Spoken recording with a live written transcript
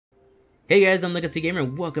Hey guys, I'm TheGutsyGamer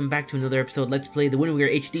and welcome back to another episode. Let's play the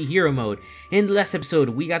Windwaker HD Hero Mode. In the last episode,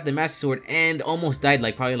 we got the Master Sword and almost died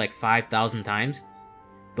probably 5,000 times.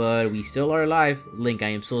 But we still are alive. Link, I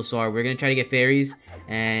am so sorry. We're going to try to get fairies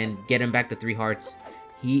and get him back to 3 hearts.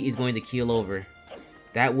 He is going to keel over.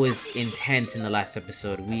 That was intense in the last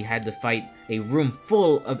episode. We had to fight a room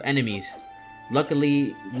full of enemies.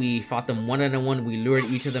 Luckily, we fought them one on one. We lured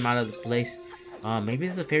each of them out of the place. Maybe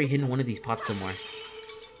there's a fairy hidden in one of these pots somewhere.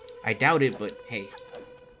 I doubt it, but hey.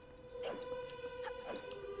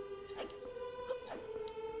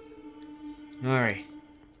 Alright.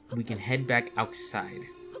 We can head back outside.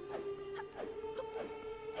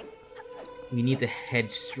 We need to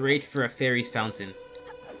head straight for a fairy's fountain.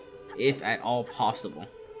 If at all possible.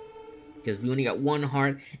 Because we only got 1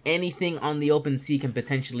 heart. Anything on the open sea can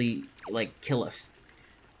potentially, kill us.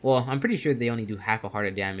 Well, I'm pretty sure they only do half a heart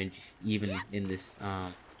of damage, even in this,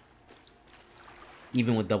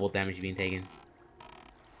 even with double damage being taken.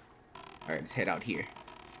 Alright, let's head out here.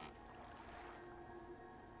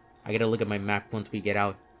 I gotta look at my map once we get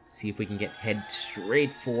out. See if we can head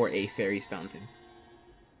straight for a fairy's fountain.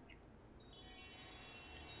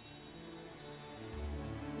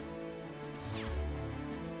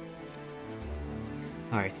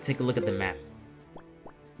 Alright, let's take a look at the map.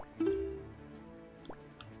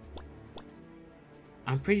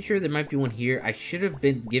 I'm pretty sure there might be one here. I should have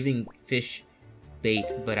been giving fish bait,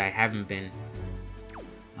 but I haven't been.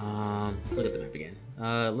 Let's look at the map again.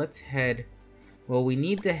 Let's head. Well, we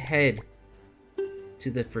need to head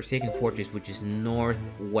to the Forsaken Fortress, which is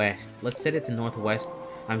northwest. Let's set it to northwest.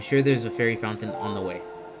 I'm sure there's a fairy fountain on the way.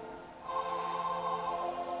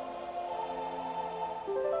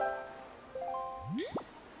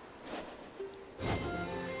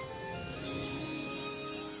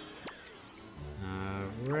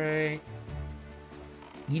 Alright.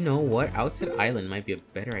 You know what? Outside Island might be a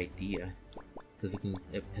better idea. Because we can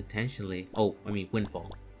potentially... Oh, I mean,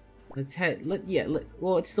 Windfall. Let's head...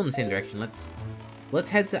 well, it's still in the same direction. Let's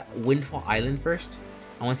head to Windfall Island first.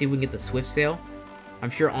 I want to see if we can get the Swift Sail. I'm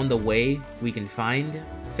sure on the way we can find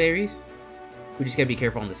fairies. We just gotta be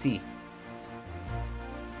careful on the sea.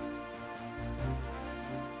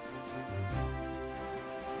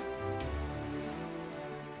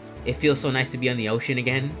 It feels so nice to be on the ocean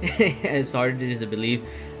again. As hard as it is to believe,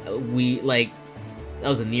 that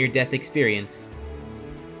was a near-death experience.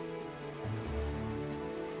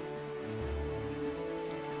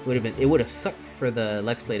 It would have sucked for the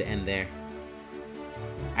Let's Play to end there.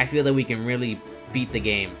 I feel that we can really beat the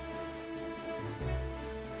game.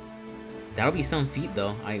 That'll be some feat,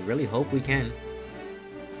 though. I really hope we can.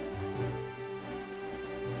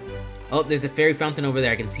 Oh, there's a fairy fountain over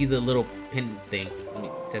there. I can see the little pin thing. Let me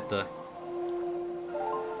set the...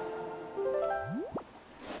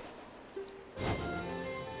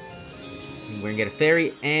 We're gonna get a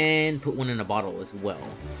fairy and put one in a bottle as well.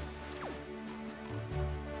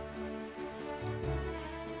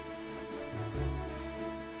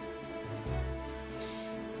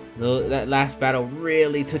 Though that last battle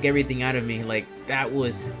really took everything out of me. That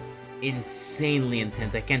was insanely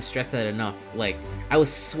intense. I can't stress that enough. I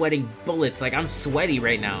was sweating bullets. I'm sweaty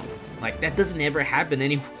right now. That doesn't ever happen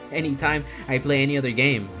any time I play any other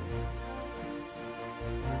game.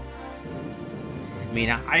 I mean,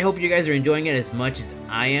 I hope you guys are enjoying it as much as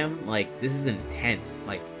I am. This is intense.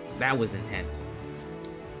 That was intense.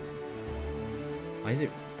 Why is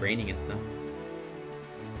it raining and stuff?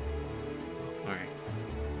 Alright.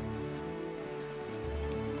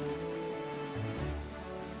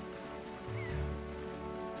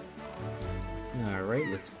 Alright,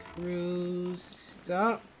 let's cruise,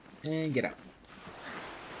 stop, and get out.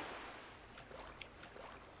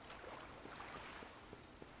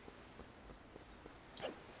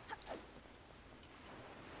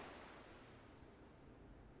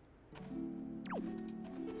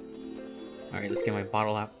 Alright, let's get my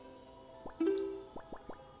bottle out. We're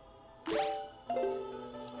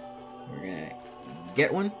gonna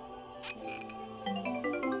get one.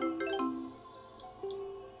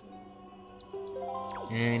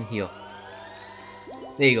 And heal.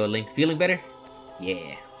 There you go, Link. Feeling better?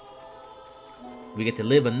 Yeah. We get to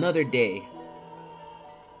live another day.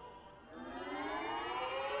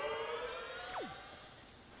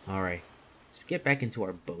 Alright. Let's get back into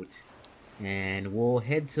our boat. And we'll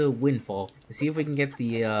head to Windfall to see if we can get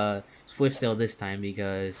the Swift Sail this time,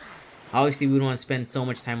 because obviously we don't want to spend so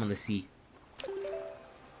much time on the sea.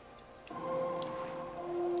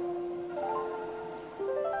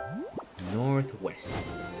 Northwest.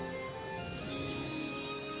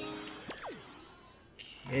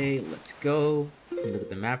 Okay, let's go. Look at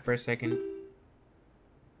the map for a second.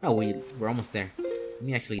 Oh, we're almost there. Let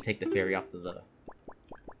me actually take the ferry off the...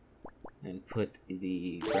 and put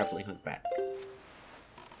the grappling hook back.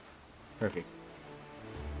 Perfect.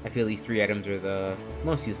 I feel these 3 items are the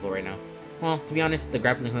most useful right now. Well, to be honest, the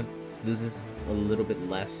grappling hook loses a little bit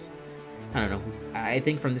less. I don't know. I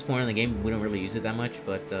think from this point in the game, we don't really use it that much,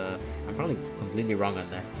 but I'm probably completely wrong on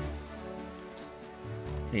that.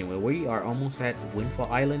 Anyway, we are almost at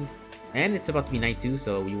Windfall Island, and it's about to be night too,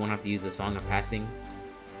 so we won't have to use the Song of Passing.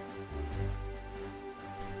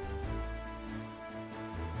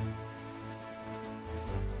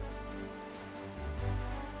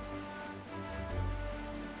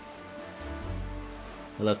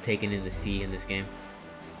 I love taking in the sea in this game.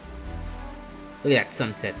 Look at that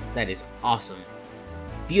sunset. That is awesome.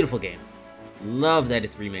 Beautiful game. Love that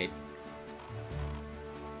it's remade.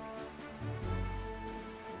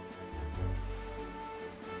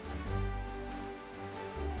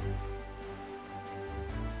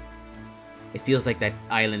 It feels like that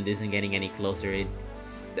island isn't getting any closer.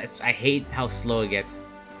 I hate how slow it gets.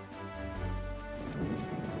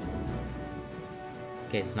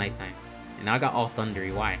 Okay, it's nighttime. And now I got all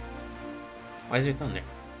thundery. Why? Why is there thunder?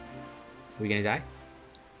 Are we gonna die?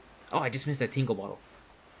 Oh, I just missed that tinkle bottle.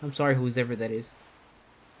 I'm sorry, whoever that is.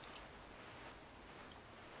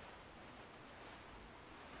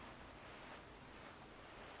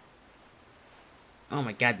 Oh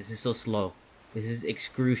my god, this is so slow. This is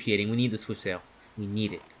excruciating. We need the swift sail. We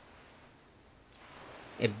need it.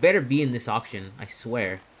 It better be in this auction, I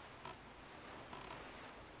swear.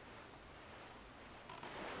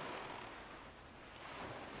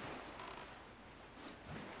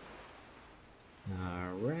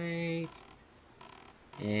 Alright.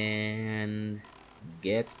 And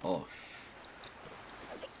get off.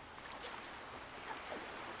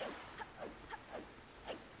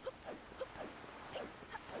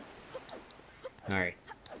 Alright.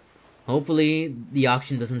 Hopefully the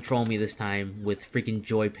auction doesn't troll me this time with freaking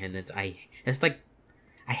joy pendants. I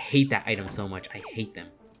hate that item so much. I hate them.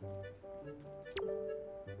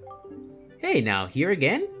 Hey now, here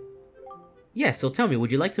again? Yes, so tell me,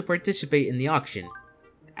 would you like to participate in the auction?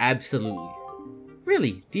 Absolutely.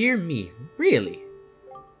 Really? Dear me, really?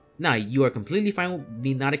 Now, you are completely fine with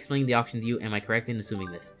me not explaining the auction to you, am I correct in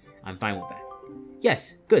assuming this? I'm fine with that.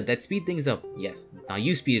 Yes, good, that speed things up. Yes, now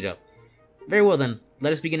you speed it up. Very well then,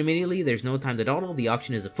 let us begin immediately, there's no time to dawdle, the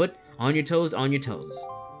auction is afoot. On your toes, on your toes.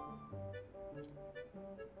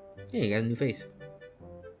 Hey, you got a new face.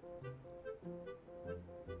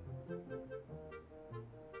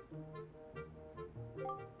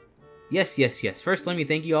 Yes, yes, yes. First, let me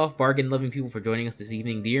thank you all bargain-loving people for joining us this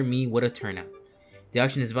evening. Dear me, what a turnout. The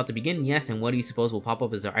auction is about to begin, yes, and what do you suppose will pop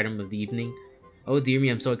up as our item of the evening? Oh dear me,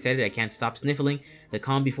 I'm so excited I can't stop sniffling. The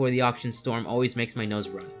calm before the auction storm always makes my nose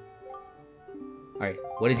run. Alright,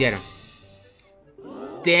 what is the item?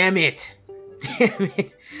 Damn it! Damn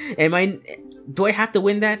it! Do I have to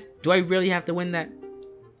win that? Do I really have to win that?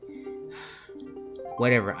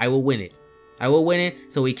 Whatever, I will win it. I will win it,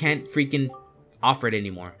 so we can't freaking offer it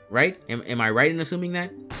anymore, right? Am I right in assuming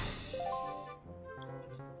that?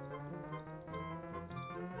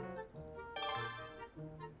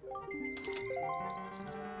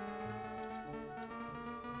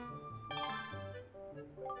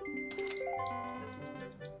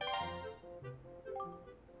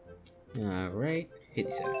 Alright, hit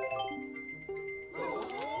this out.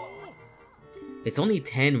 It's only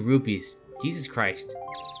 10 rupees. Jesus Christ.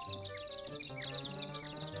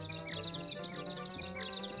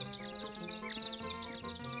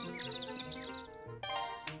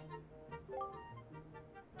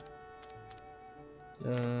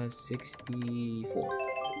 Uh, 64.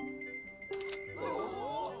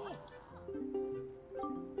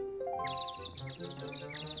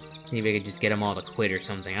 Maybe I could just get them all to quit or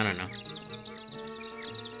something, I don't know.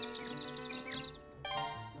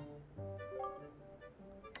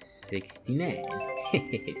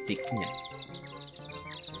 $69. 69.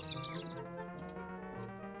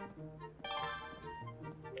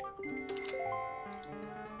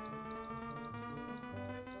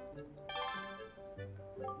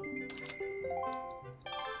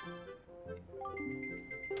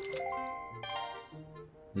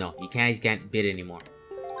 No, you guys can't bid anymore.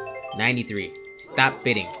 93. Stop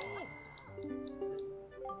bidding.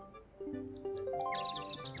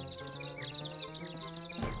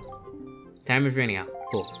 Time is running out.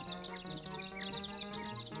 Cool.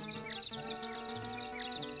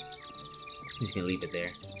 I'm just gonna leave it there.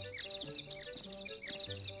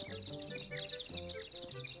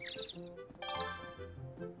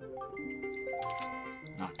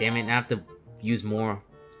 Oh, damn it. I have to use more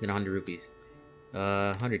than 100 rupees.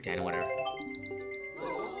 110, whatever.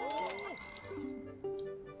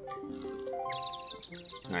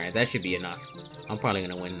 Alright, that should be enough. I'm probably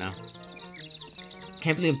gonna win now.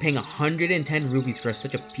 Can't believe I'm paying 110 rupees for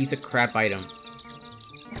such a piece of crap item.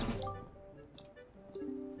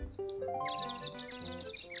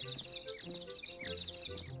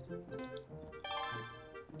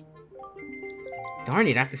 Darn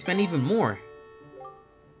it, I have to spend even more.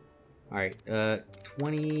 Alright,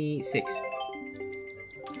 26.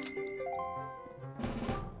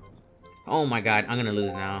 Oh my god, I'm gonna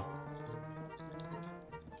lose now.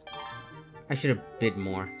 I should have bid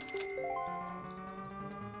more.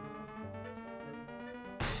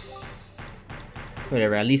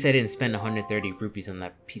 Whatever, at least I didn't spend 130 rupees on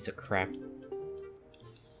that piece of crap.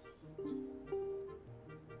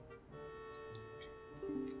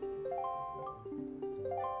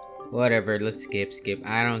 Whatever, let's skip.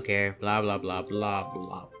 I don't care. Blah, blah, blah, blah,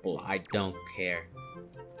 blah, blah. I don't care.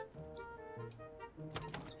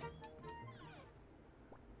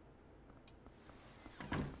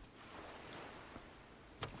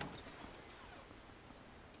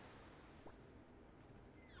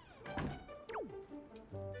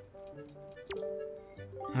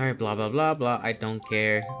 Alright, blah, blah, blah, blah. I don't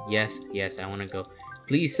care. Yes, I want to go.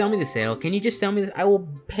 Please sell me the sale. Can you just sell me this? I will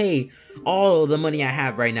pay all the money I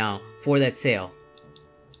have right now for that sale.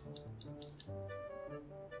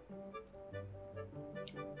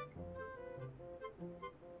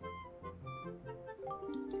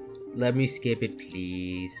 Let me skip it,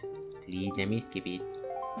 please. Please, let me skip it.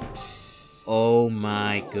 Oh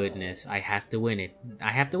my goodness. I have to win it.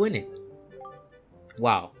 I have to win it.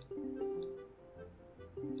 Wow.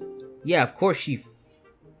 Yeah, of course she...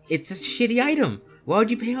 It's a shitty item. Why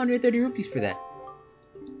would you pay 130 rupees for that?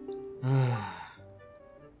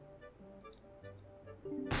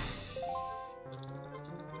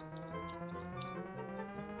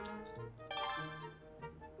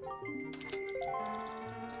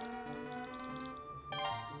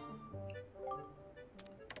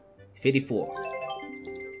 54.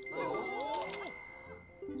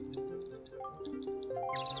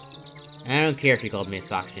 I don't care if you called me a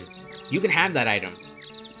Sakshin. You can have that item.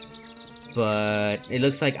 But it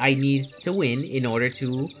looks like I need to win in order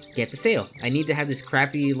to get the sale. I need to have this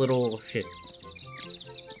crappy little shit.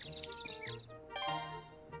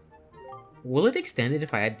 Will it extend it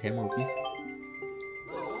if I add 10 more rupees?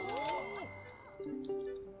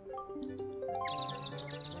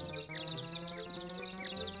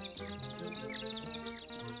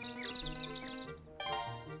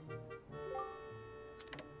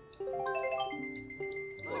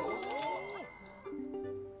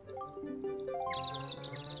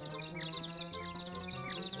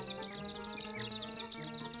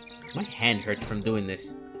 My hand hurts from doing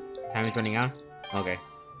this. Time is running out? Okay.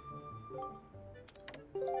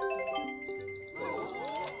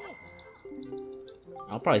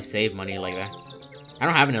 I'll probably save money like that. I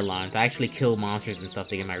don't have an allowance. I actually kill monsters and stuff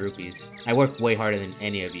to get my rupees. I work way harder than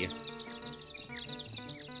any of you.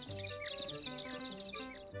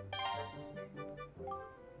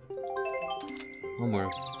 One more.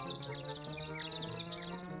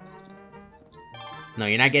 No,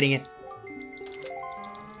 you're not getting it.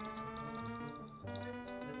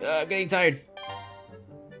 I'm getting tired.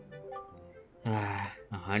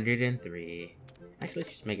 103. Actually,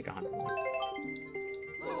 let's just make it 101.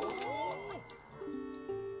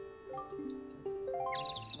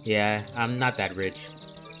 Yeah, I'm not that rich.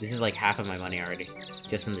 This is like half of my money already.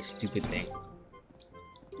 Just on this stupid thing.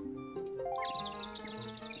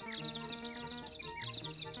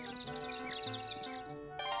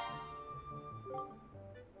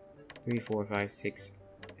 Three, 4, 5, 6,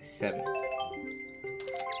 7.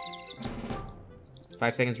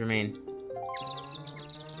 5 seconds remain.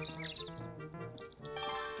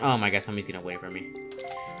 Oh my god, somebody's gonna wait for me.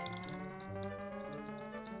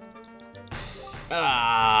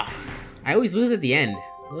 I always lose at the end.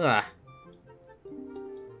 Ugh.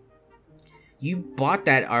 You bought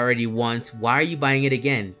that already once. Why are you buying it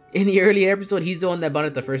again? In the early episode, he's the one that bought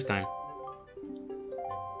it the first time.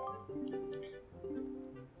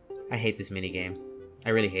 I hate this minigame. I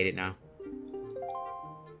really hate it now.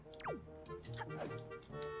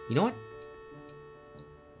 You know what?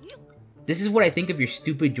 This is what I think of your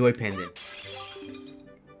stupid joy pendant.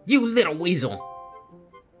 You little weasel!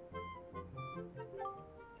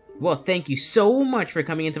 Well, thank you so much for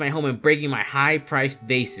coming into my home and breaking my high-priced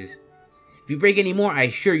vases. If you break any more, I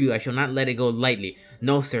assure you I shall not let it go lightly.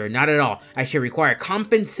 No, sir, not at all. I shall require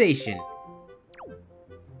compensation.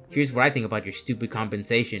 Here's what I think about your stupid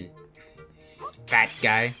compensation, fat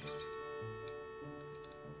guy.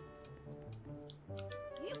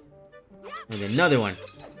 And another one.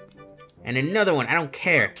 And another one. I don't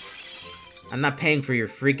care. I'm not paying for your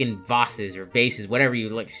freaking vases or vases, whatever you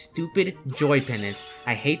like. Stupid joy pendants.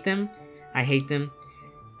 I hate them. I hate them.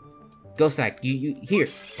 Ghost Sack, you here,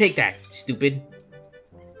 take that, stupid.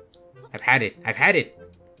 I've had it. I've had it.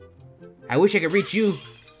 I wish I could reach you.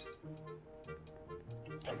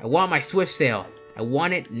 I want my Swift Sail. I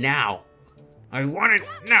want it now. I want it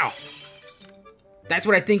now. That's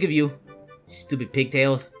what I think of you. Stupid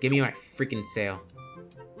pigtails. Give me my freaking sail.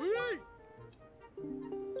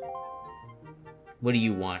 What do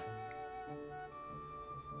you want?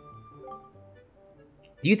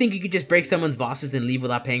 Do you think you could just break someone's vases and leave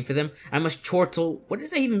without paying for them? I must chortle. What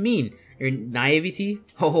does that even mean? Your naivety?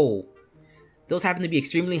 Ho. Those happen to be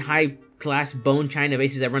extremely high-class bone china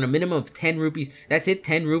vases that run a minimum of 10 rupees. That's it?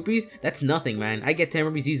 10 rupees? That's nothing, man. I get 10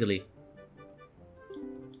 rupees easily.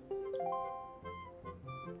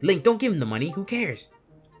 Link, don't give him the money. Who cares?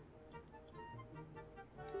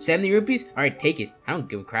 70 rupees? Alright, take it. I don't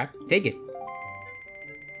give a crap. Take it.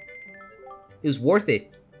 It was worth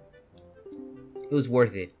it. It was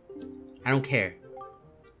worth it. I don't care.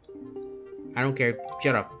 I don't care.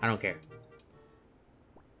 Shut up. I don't care.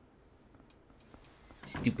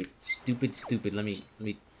 Stupid. Stupid, stupid. Let me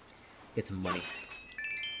get some money.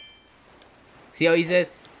 See how he said?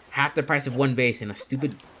 Half the price of one vase in a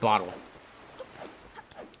stupid bottle.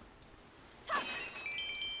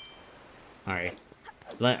 Alright.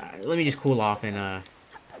 Let me just cool off and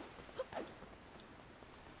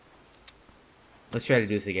let's try to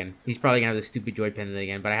do this again. He's probably gonna have the stupid joy pendant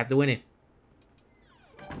again, but I have to win it.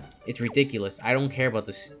 It's ridiculous. I don't care about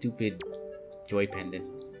the stupid joy pendant.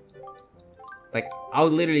 Like, I'll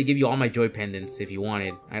literally give you all my joy pendants if you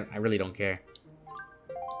wanted. I really don't care.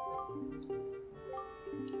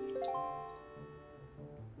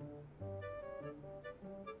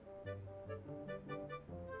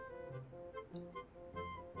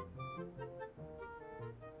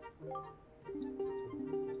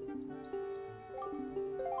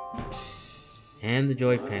 And the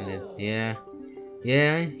joy pendant. Yeah.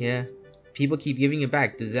 People keep giving it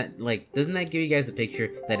back. Doesn't that give you guys the picture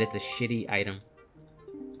that it's a shitty item?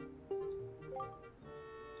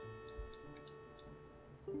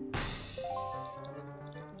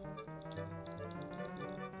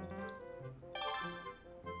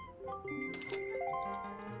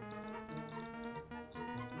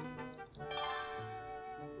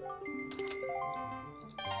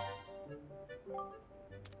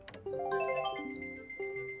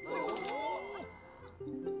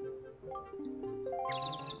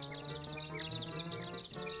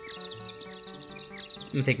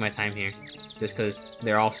 I'm gonna take my time here, just because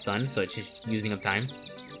they're all stunned, so it's just using up time.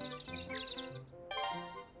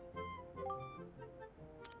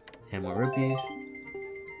 10 more rupees.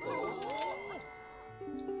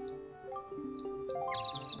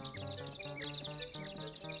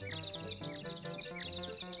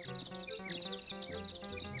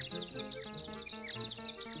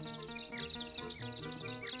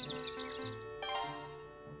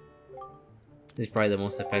 This is probably the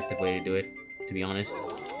most effective way to do it, to be honest.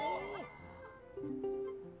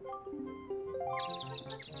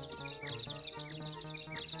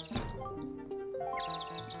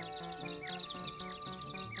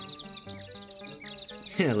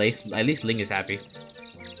 at least Ling is happy.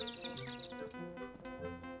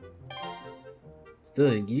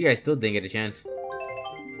 Still, you guys still didn't get a chance.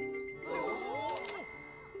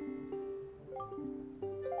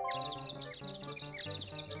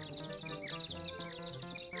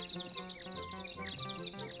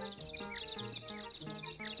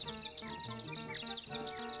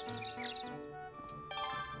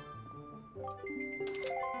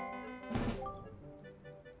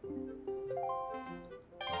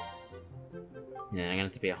 Yeah, I'm gonna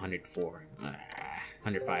have to pay 104.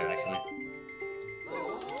 105 actually.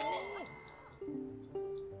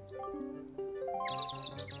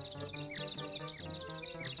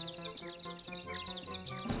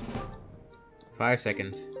 Five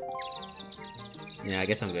seconds. Yeah, I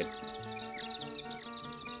guess I'm good.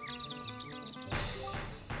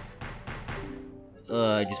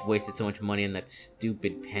 I just wasted so much money on that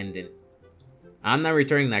stupid pendant. I'm not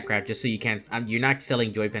returning that crap just so you can't. You're not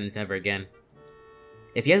selling joy pendants ever again.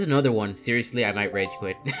 If he has another one, seriously, I might rage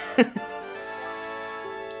quit.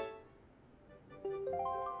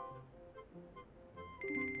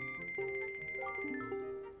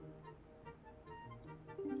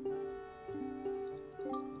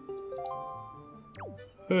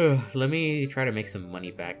 Let me try to make some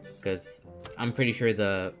money back, because I'm pretty sure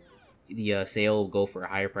the sale will go for a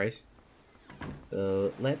higher price.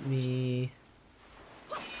 So let me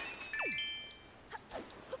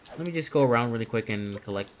just go around really quick and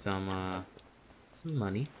collect some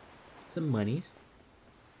money. some monies.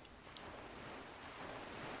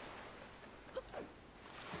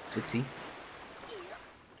 Oopsie.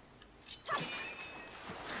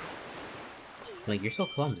 Like, you're so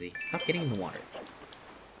clumsy. Stop getting in the water.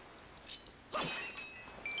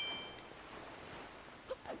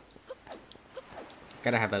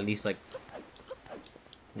 Gotta have at least like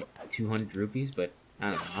 200 rupees, but I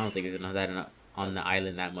don't know. I don't think there's enough on the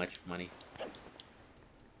island that much money.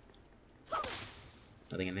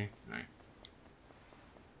 Nothing in there? Alright.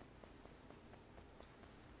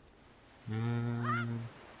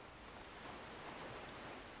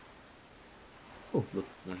 Oh, look,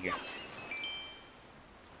 one here.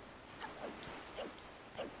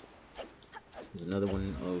 There's another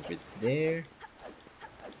one over there.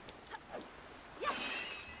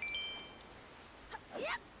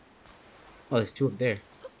 Oh, there's two up there.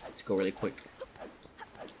 Let's go really quick.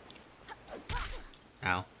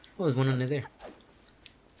 Ow. Oh, there's one under there.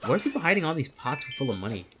 Why are people hiding all these pots full of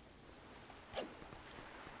money?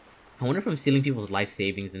 I wonder if I'm stealing people's life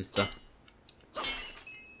savings and stuff.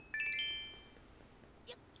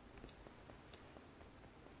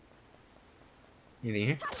 Anything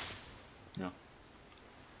here? No.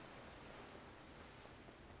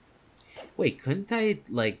 Wait, couldn't I,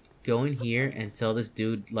 like, go in here and sell this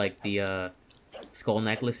dude, like, the, skull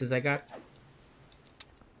necklaces I got?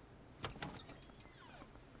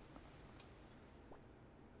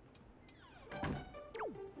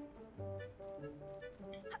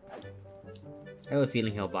 I have a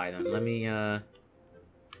feeling he'll buy them. Let me,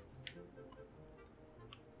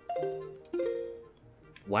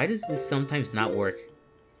 Why does this sometimes not work?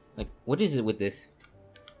 Like, what is it with this?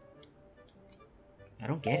 I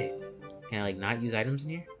don't get it. Can I, like, not use items in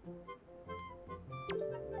here?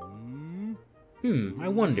 I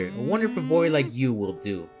wonder. A wonderful boy like you will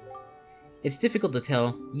do. It's difficult to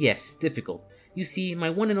tell. Yes, difficult. You see, my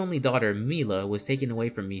one and only daughter, Mila, was taken away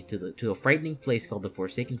from me to a frightening place called the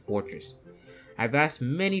Forsaken Fortress. I've asked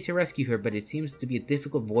many to rescue her, but it seems to be a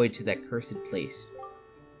difficult voyage to that cursed place.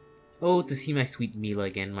 Oh, to see my sweet Mila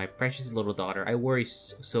again, my precious little daughter. I worry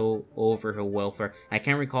so over her welfare. I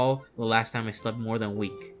can't recall the last time I slept more than a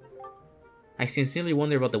week. I sincerely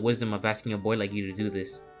wonder about the wisdom of asking a boy like you to do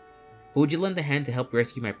this. But would you lend a hand to help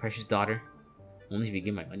rescue my precious daughter? Only if you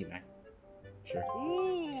give my money back. Sure.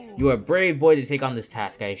 You are a brave boy to take on this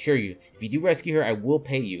task, I assure you. If you do rescue her, I will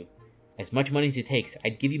pay you. As much money as it takes.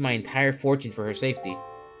 I'd give you my entire fortune for her safety.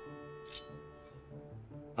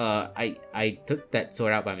 I took that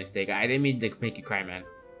sword out by mistake. I didn't mean to make you cry, man.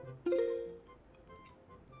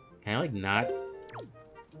 Can I, like, not?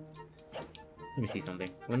 Let me see something.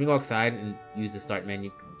 Let me go outside and use the start menu,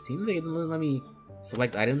 because it seems like it doesn't let me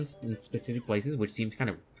select items in specific places, which seems kind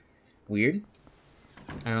of weird.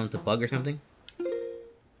 I don't know if it's a bug or something.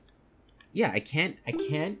 Yeah, I can't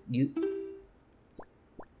use...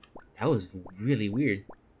 That was really weird.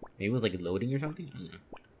 Maybe it was, like, loading or something? I don't know.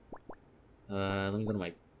 Let me go to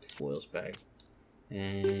my spoils bag.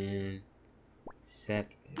 And...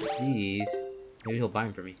 set these. Maybe he'll buy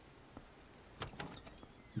them for me.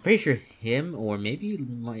 I'm pretty sure him, or maybe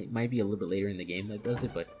might be a little bit later in the game that does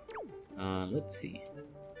it, but... let's see.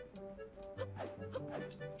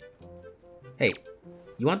 Hey,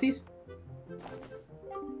 you want these?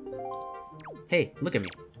 Hey, look at me.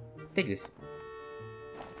 Take this.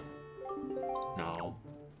 No.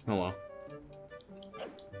 Oh well.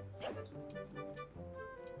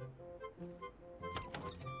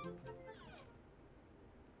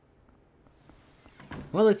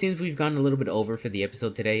 Well, it seems we've gone a little bit over for the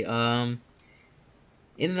episode today.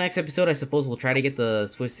 In the next episode, I suppose we'll try to get the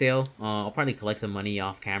Swift sale. I'll probably collect some money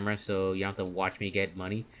off camera, so you don't have to watch me get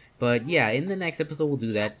money. But yeah, in the next episode, we'll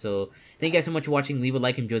do that. So thank you guys so much for watching. Leave a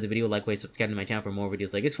like, enjoy the video, likewise subscribe to my channel for more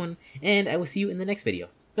videos like this one. And I will see you in the next video.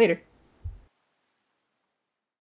 Later!